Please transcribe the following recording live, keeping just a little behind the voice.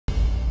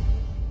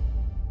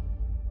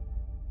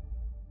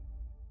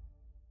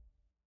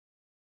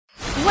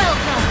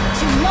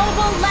to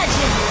Mobile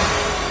Legends!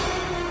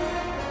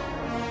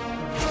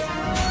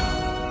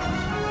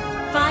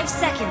 5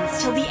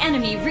 seconds till the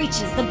enemy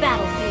reaches the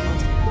battlefield.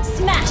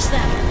 Smash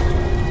them!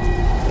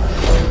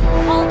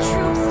 All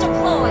troops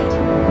deployed!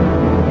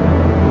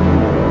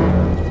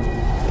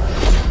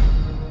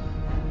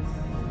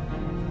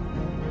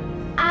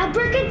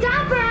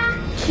 Abracadabra!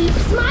 Keep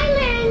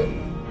smiling!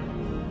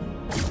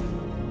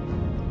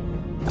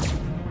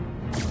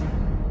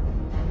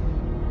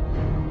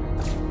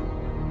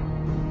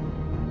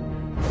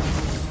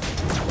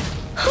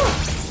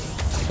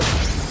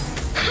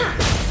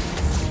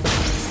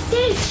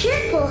 Stay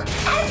cheerful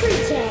every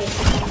day!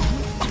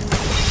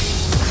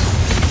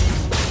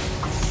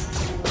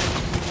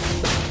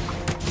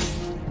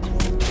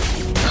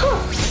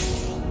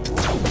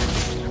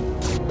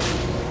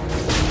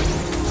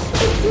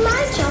 It's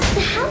my job to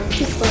help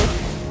people.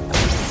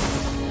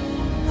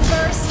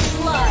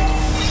 First blood!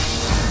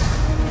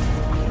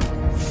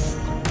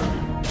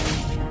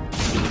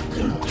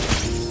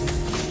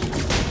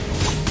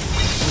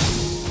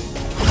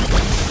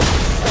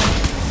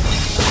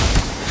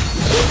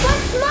 Keep on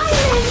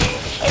smiling!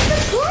 It's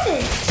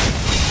important!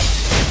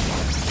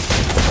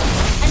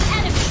 An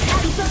enemy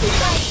has been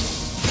slain!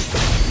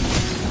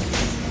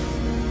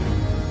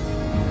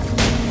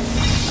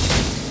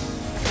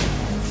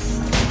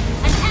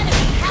 An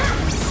enemy has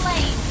been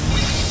slain!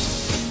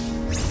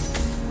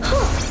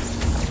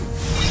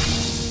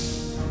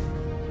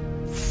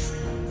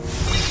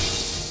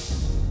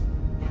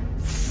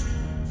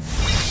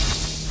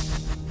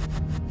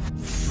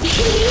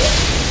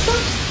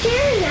 Stop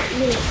staring at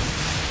me!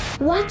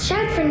 Watch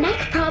out for neck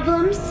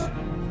problems!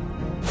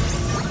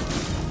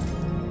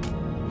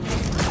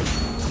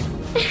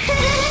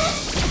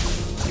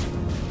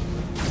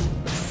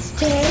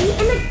 Stay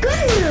in a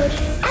good mood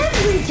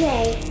every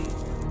day!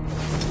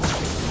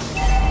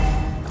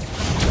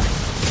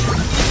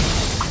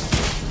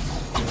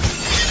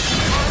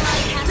 Ally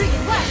has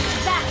request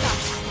backup!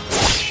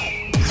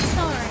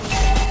 Sorry.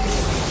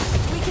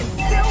 We can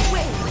still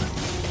win!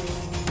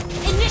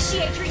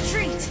 Initiate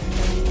retreat!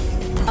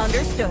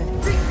 Understood.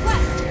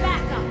 Request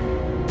backup!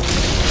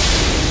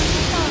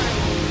 Sorry.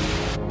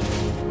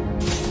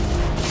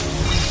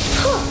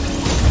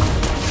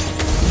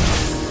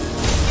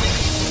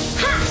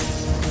 Ha!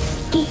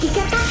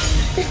 Gigigata,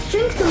 the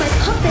strings of my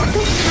puppet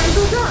gets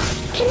tangled up.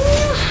 Can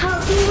you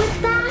help me with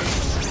that?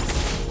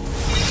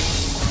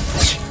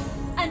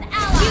 An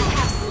ally! You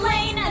have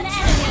slain an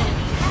enemy!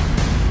 Has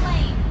been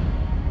slain!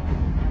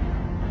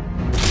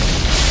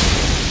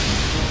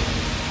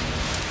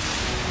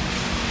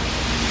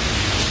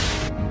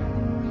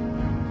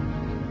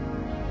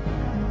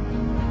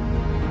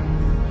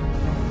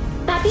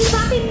 Bappy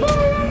bappy boom!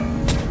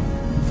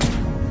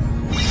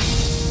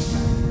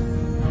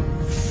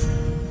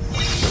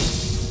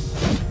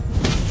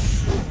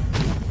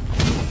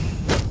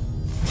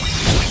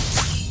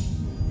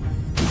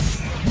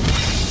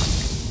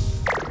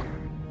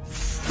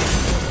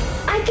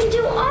 I can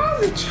do all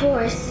the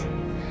chores.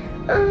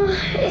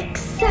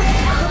 Except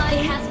Ally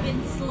cooking. has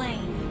been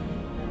slain.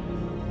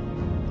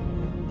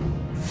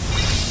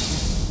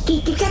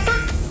 Gigigata,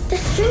 the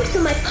strings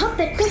of my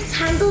puppet got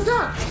tangled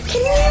up.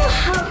 Can you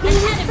help me An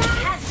with enemy that?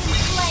 has been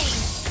slain.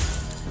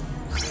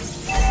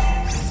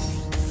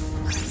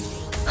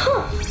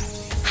 Huh.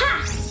 Ha!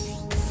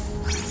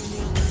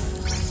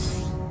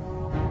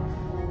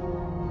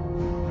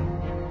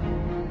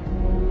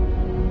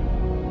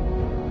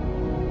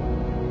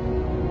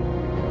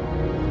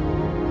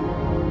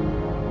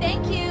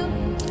 Thank you.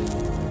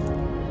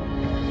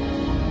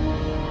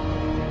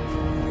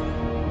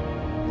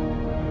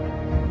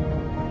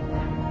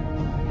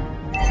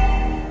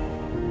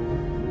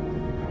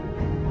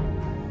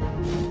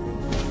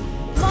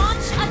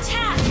 Launch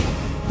attack!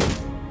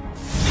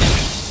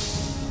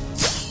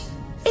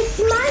 It's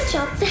my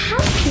job to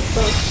help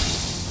people.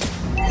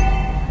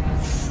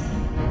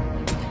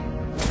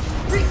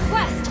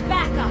 Request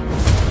backup!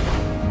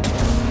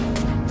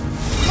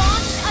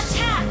 Launch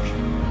attack!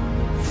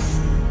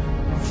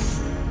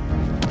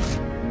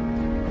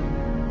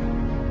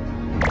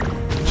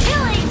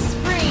 Killing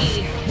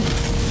spree!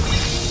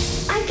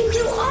 I can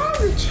do all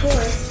the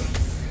chores.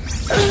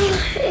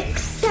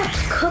 Except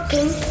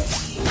cooking.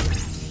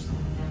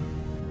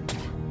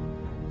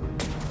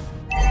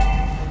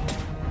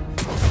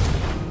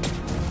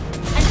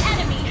 An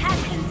enemy has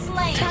been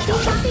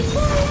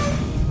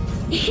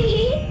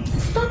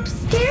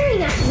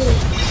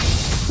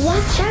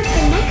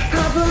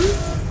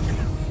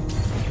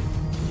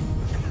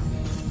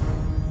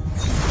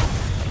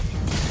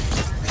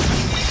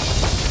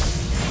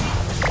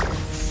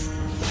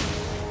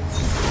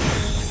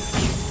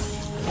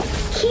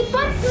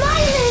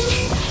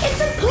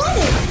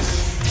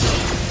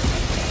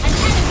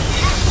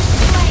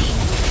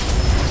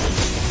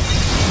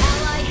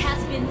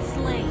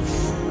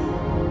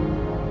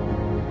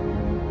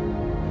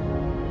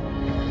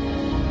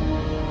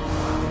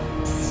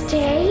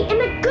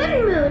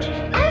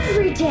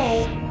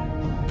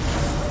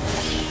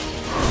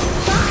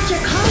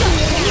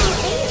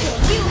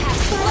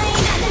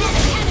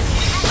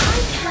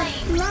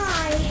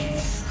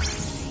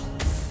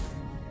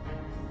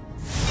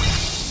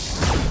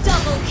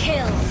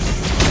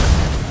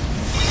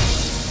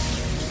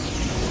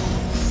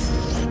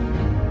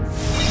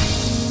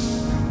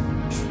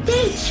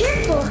Stay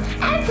cheerful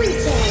every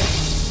day.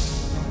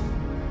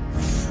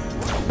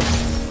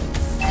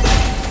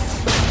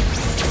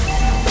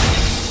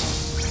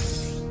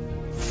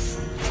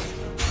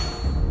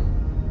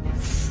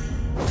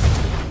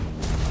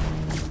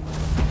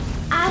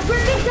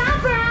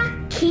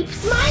 Abracadabra! Keep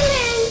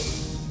smiling!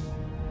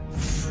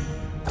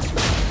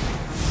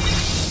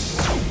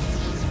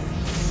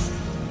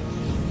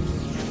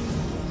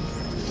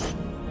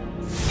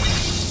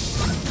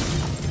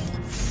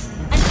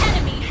 An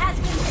enemy has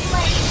been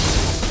slain.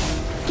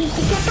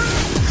 Kikikata,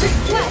 the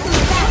stress in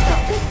the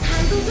office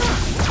handles up.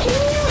 Can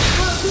you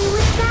help me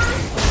with that?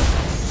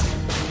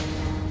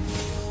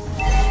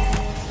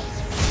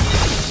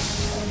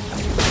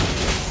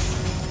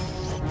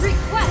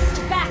 Request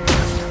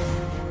backup.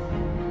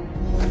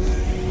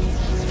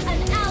 An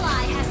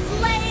ally has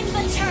slain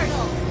the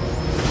turtle.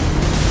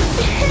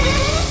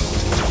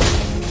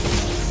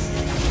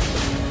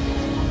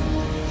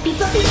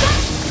 Pipa Pipa,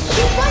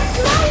 keep on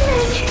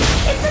smiling!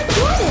 It's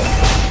recorded!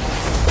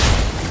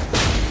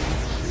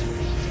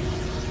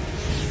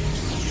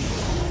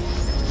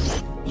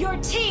 Your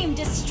team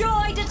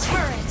destroyed a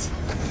turret.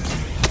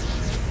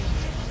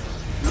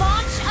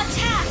 Launch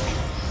attack.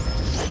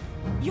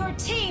 Your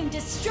team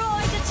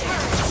destroyed a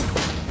turret.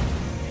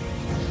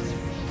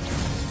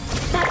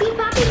 Papi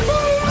Papi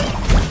Boy!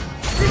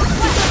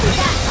 Request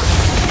backup.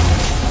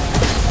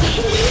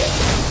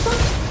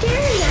 Stop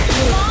staring at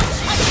me! Launch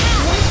attack.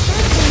 What's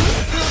that the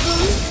next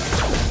problem?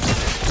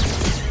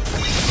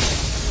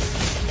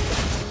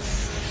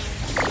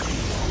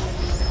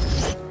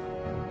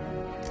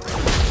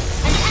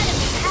 An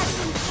enemy has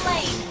been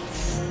slain.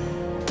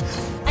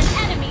 An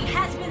enemy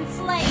has been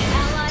slain.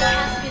 Ally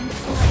has been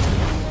slain.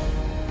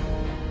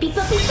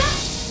 Pipa Pipa!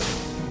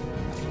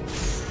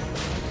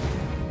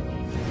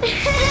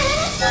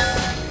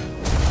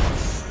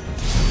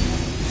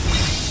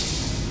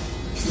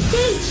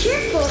 Stay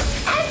cheerful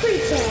every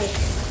day!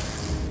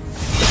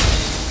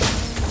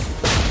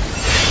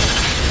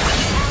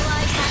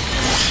 Ally has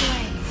been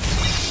slain.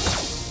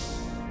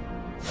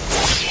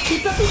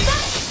 Pipa Pipa!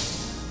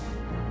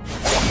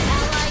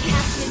 Ally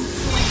has been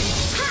slain.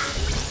 Ha!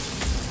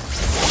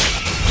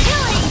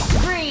 Killing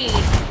spree.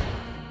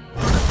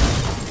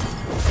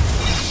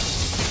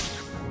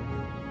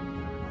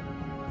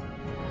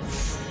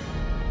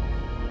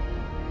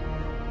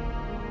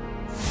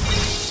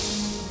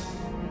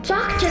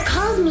 Doctor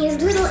calls me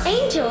his little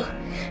angel,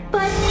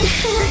 but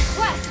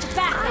Request I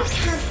backup.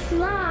 can't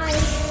fly.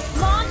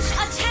 Launch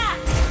attack.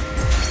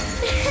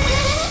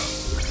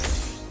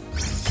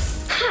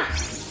 Ha!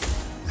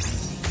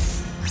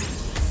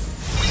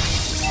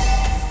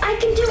 I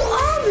can do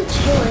all the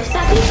chores,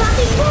 Papi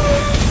Papi Boy!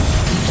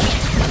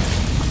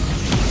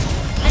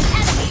 An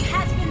enemy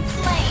has been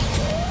slain.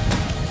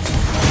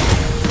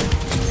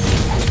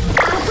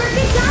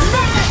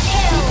 Abracadabra!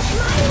 Ill.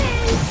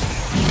 Smiling!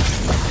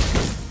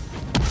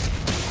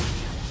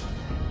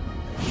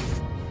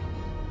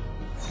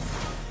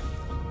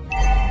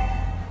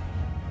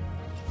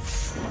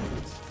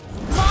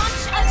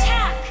 Launch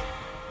attack.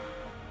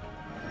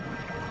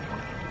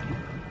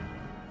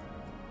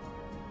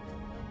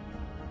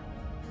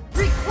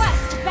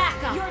 Request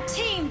backup. Your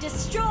team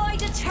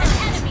destroyed a turret.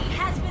 An enemy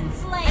has been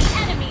slain.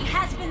 An enemy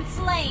has been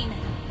slain.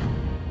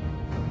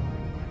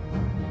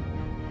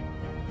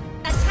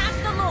 Attack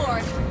the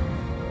Lord.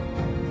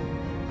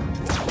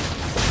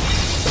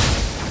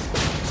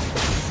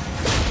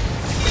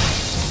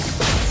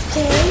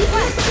 Stay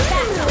Request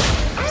backup.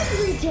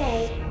 every day!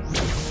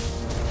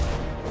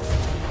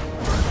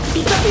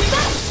 Pipa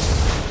Pipa!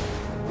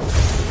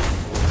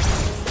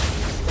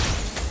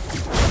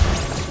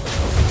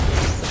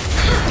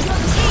 Your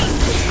team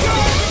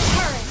destroyed a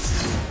turret.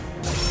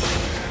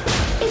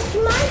 It's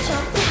my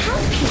job to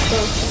help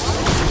people.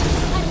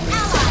 An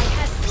ally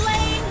has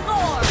slain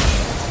Lord.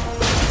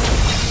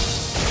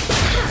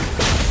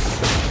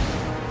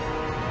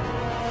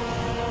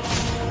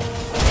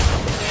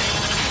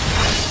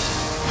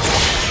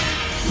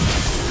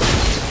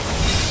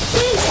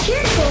 Stay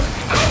cheerful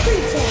every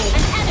day!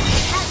 An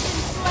enemy has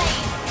been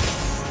slain.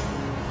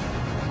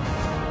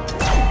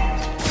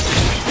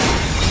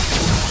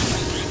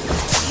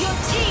 Your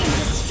team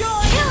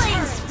destroyed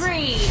killing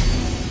spree.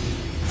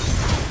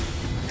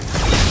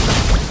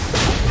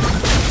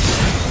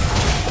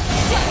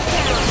 Shut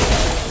down.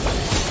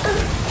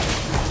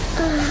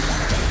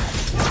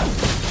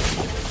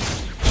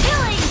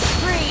 Killing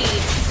spree.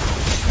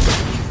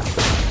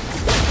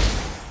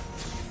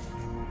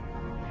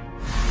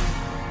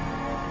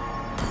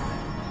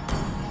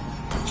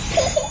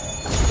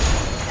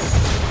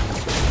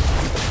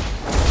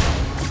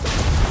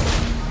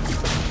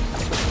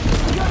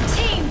 Your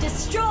team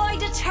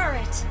destroyed a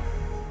turret.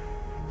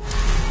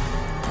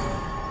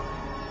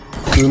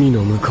 海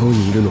の向こう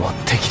にいるのは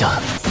敵だ。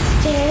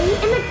 Stay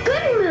in a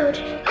good mood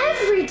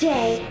every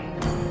day!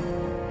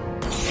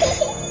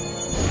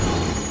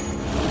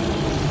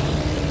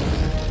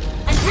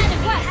 An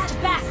enemy has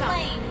been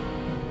slain.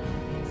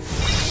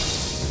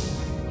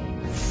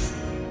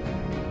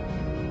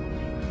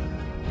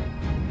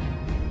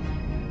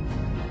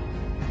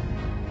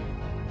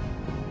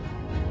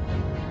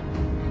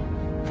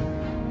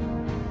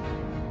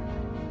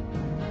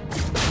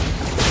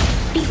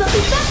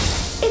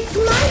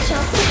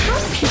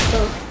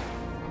 people.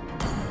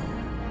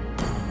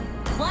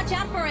 Watch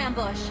out for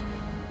ambush.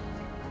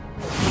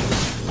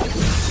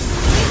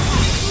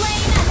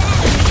 Slain an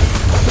enemy.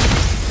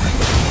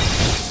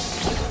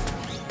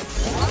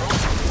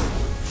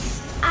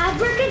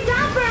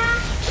 Abracadabra!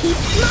 Keep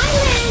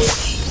smiling!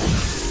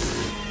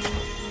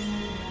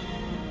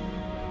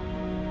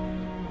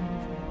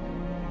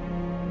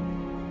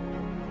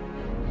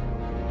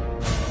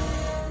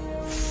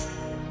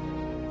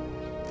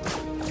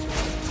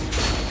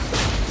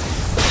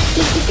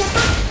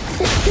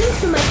 The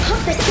strings of my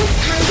puppet just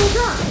tangled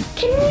up.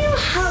 Can you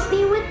help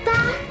me with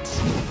that?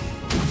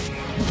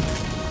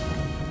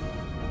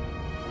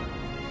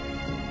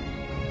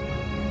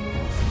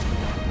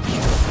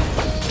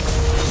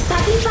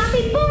 Bappy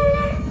bappy boom!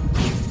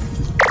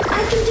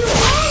 I can do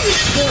all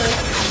this work.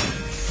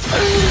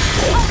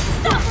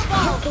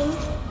 Unstoppable!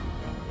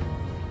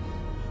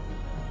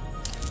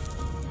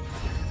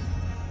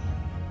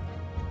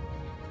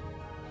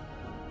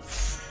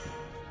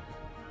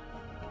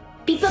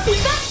 Beep up,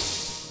 beep up!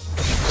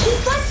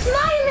 Keep on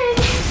smiling!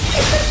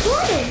 It's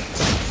important!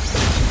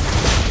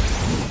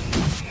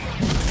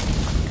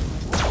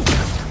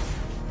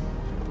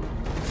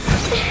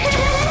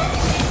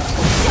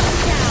 Shut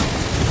down.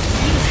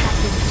 You have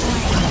been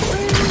slain.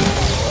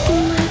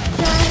 My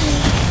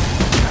darling.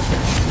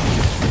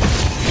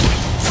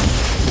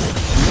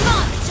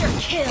 Monster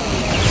kill.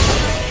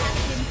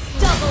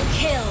 Double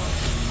kill.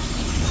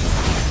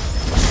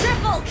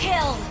 Triple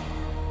kill.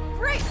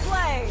 Great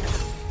play!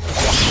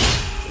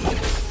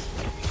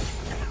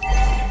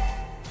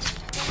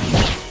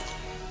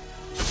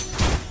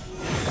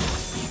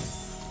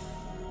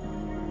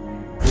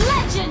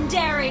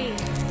 Legendary.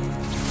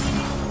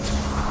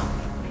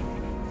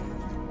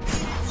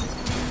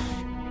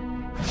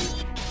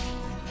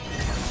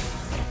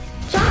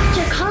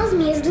 Doctor calls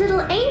me his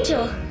little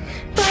angel,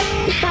 but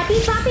bappy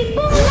bappy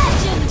boom!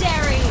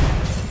 Legendary.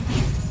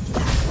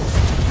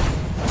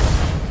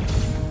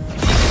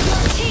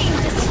 Your team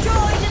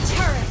destroyed a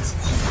turret.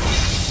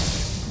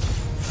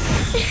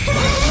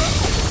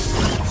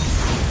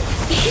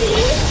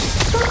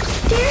 Stop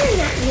staring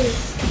at me!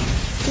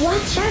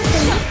 Watch out for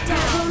Shut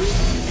down.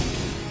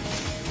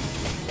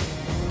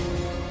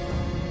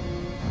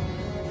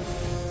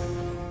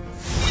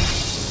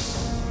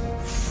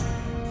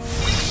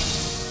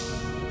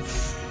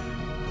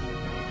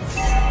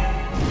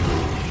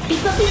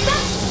 Beep up, beep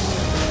up!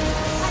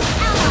 An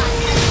ally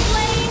has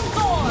slain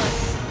Gord.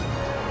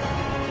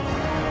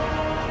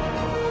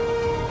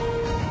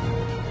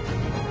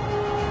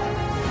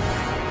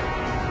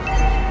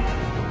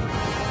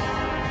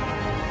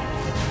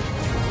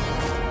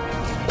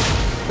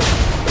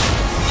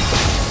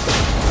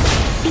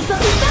 Beep up,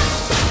 beep up!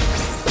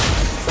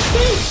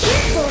 Stay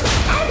cheerful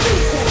every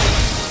day!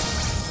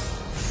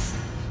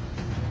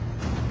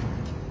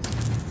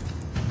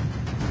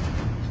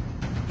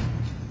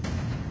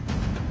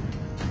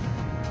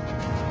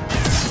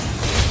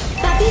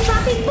 Bappy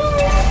bappy boom!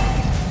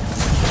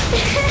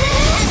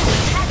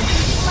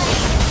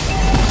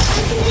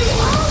 I can do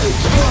all the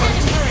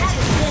chores!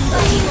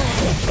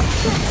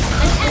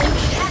 An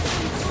enemy has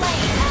been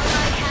slain.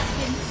 Ally has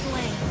been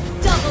slain.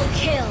 Double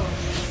kill.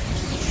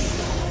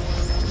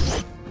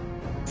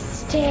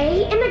 Stay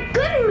in a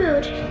good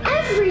mood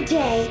every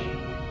day!